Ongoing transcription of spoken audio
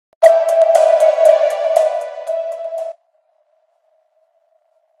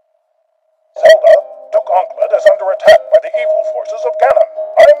under attack by the evil forces of Ganon.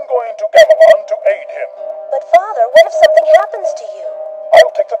 I'm going to Gamelon to aid him. But Father, what if something happens to you?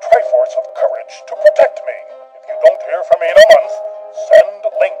 I'll take the Triforce of Courage to protect me. If you don't hear from me in a month, send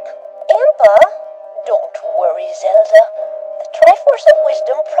Link. Impa? Don't worry, Zelda. The Triforce of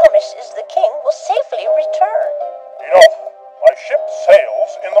Wisdom promises the king will safely return. Enough. My ship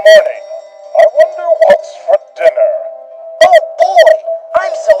sails in the morning. I wonder what's for dinner. Oh boy!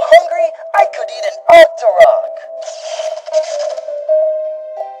 I'm so hungry I could eat an Octorok.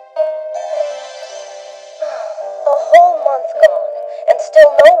 A whole month gone, and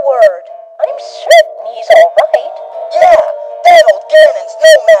still no word. I'm certain he's all right. Yeah, that old Ganon's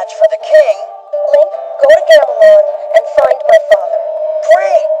no match for the king. Link, go to Gamelon and find my father.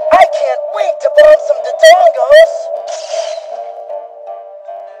 Great! I can't wait to bomb some Dodongos.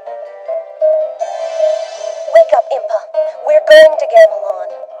 Wake up, Impa. We're going to Gamelon.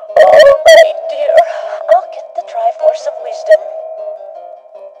 All right, dear. I'll get the Triforce of Wisdom.